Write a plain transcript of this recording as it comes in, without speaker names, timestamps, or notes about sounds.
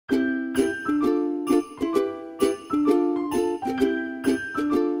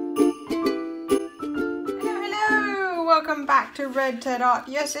welcome back to Red Ted Art.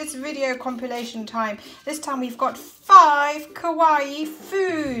 Yes, it's video compilation time. This time we've got 5 kawaii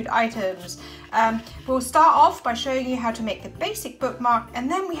food items. We'll start off by showing you how to make the basic bookmark, and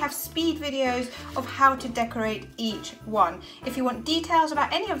then we have speed videos of how to decorate each one. If you want details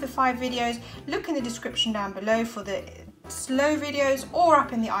about any of the 5 videos, look in the description down below for the slow videos or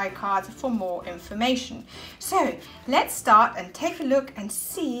up in the iCards for more information. So let's start and take a look and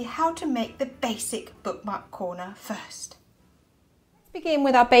see how to make the basic bookmark corner first. Let's begin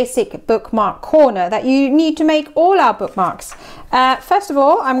with our basic bookmark corner that you need to make all our bookmarks. First of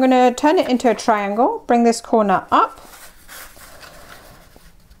all, I'm going to turn it into a triangle, bring this corner up,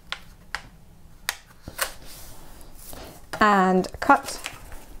 and cut.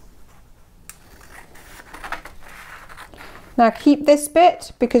 Now keep this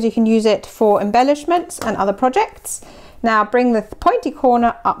bit because you can use it for embellishments and other projects. Now bring the pointy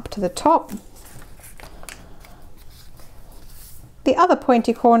corner up to the top, the other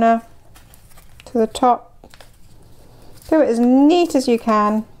pointy corner to the top. Do it as neat as you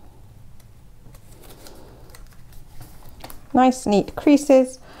can. Nice neat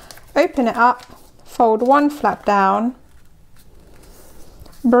creases. Open it up, fold one flap down,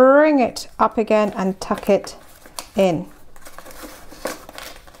 bring it up again and tuck it in.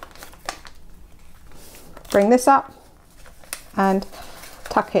 Bring this up and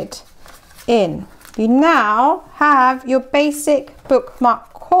tuck it in. You now have your basic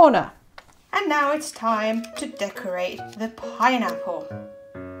bookmark corner. And now it's time to decorate the pineapple.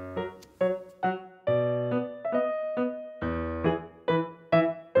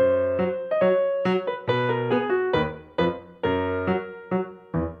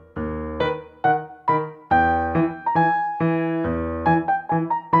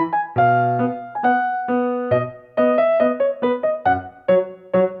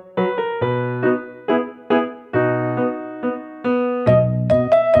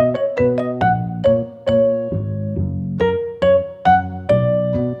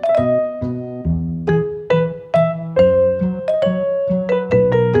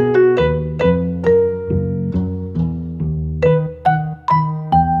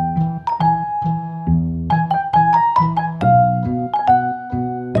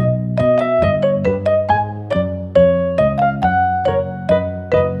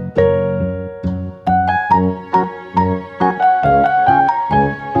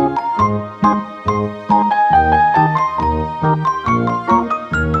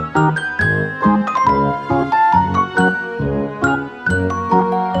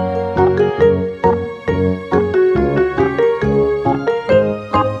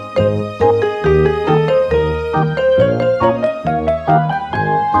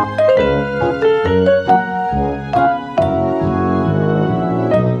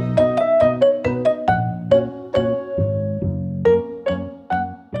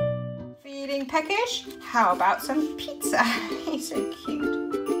 Peckish? How about some pizza? He's so cute.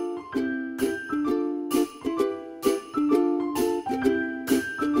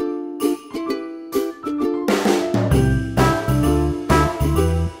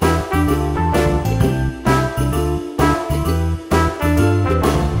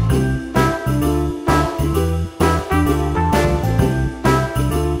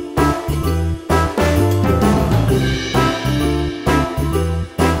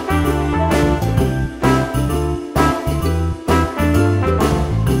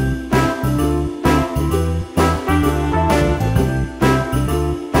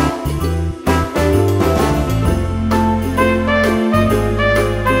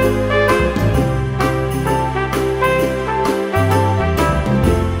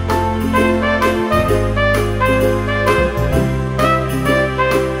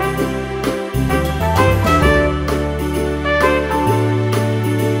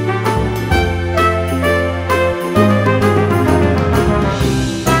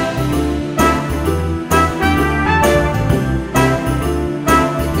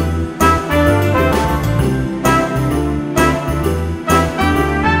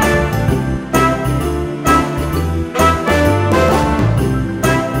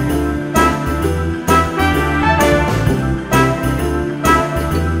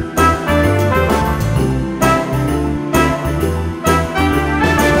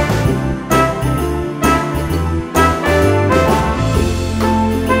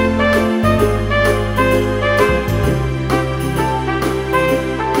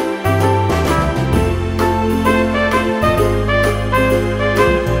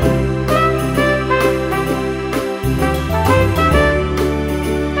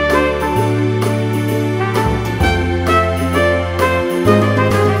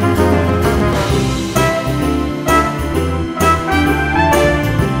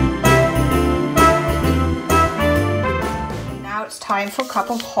 time for a cup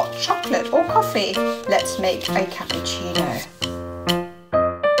of hot chocolate or coffee. Let's make a cappuccino.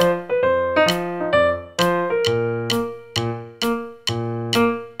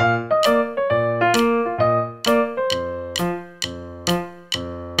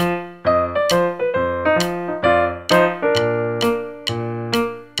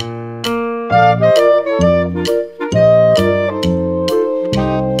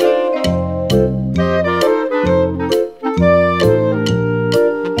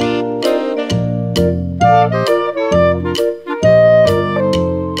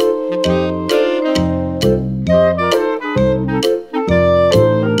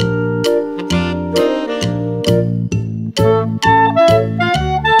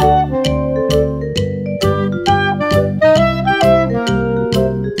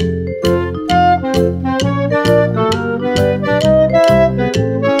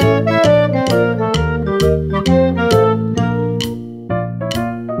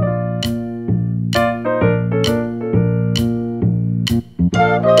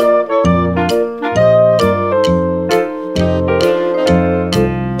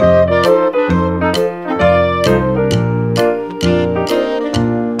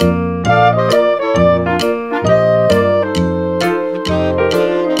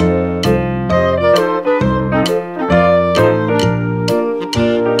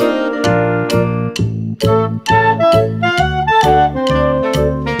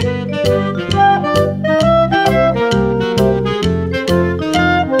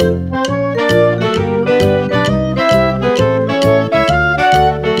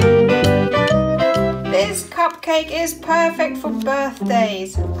 Cupcake is perfect for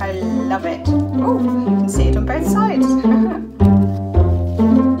birthdays. I love it. Oh, you can see it on both sides.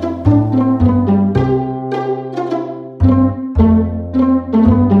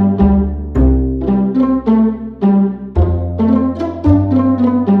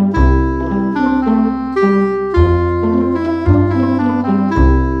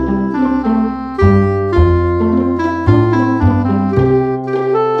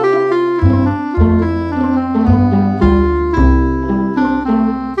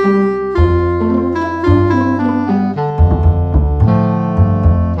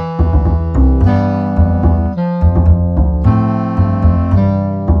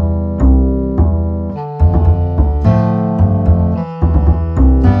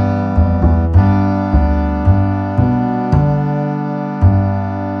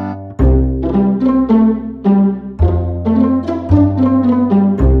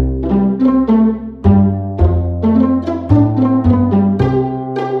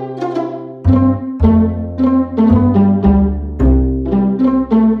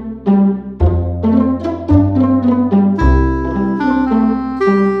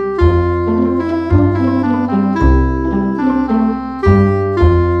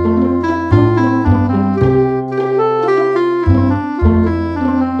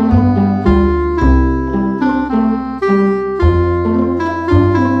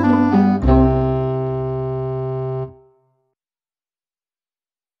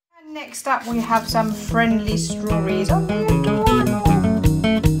 Next up we have some friendly strawberries. Oh, little one.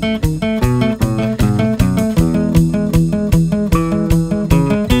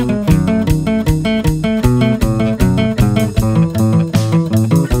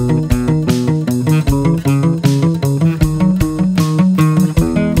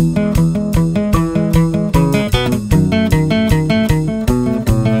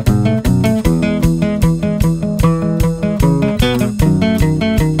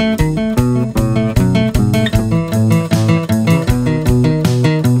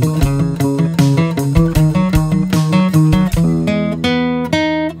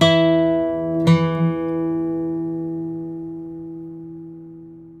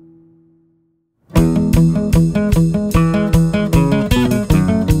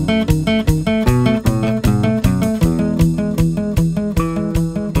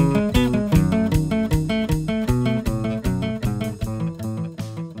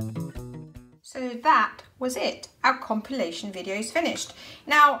 So that was it. Our compilation video is finished.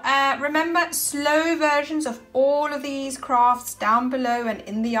 Now remember, slow versions of all of these crafts down below and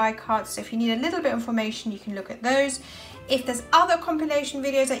in the iCards. So if you need a little bit of information, you can look at those. If there's other compilation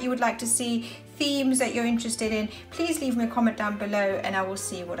videos that you would like to see, themes that you're interested in, please leave me a comment down below and I will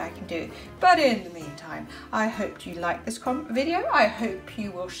see what I can do. But in the meantime, I hope you like this video. I hope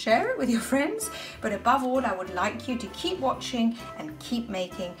you will share it with your friends. But above all, I would like you to keep watching and keep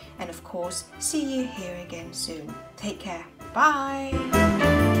making. And of course, see you here again soon. Take care.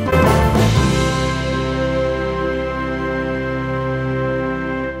 Bye.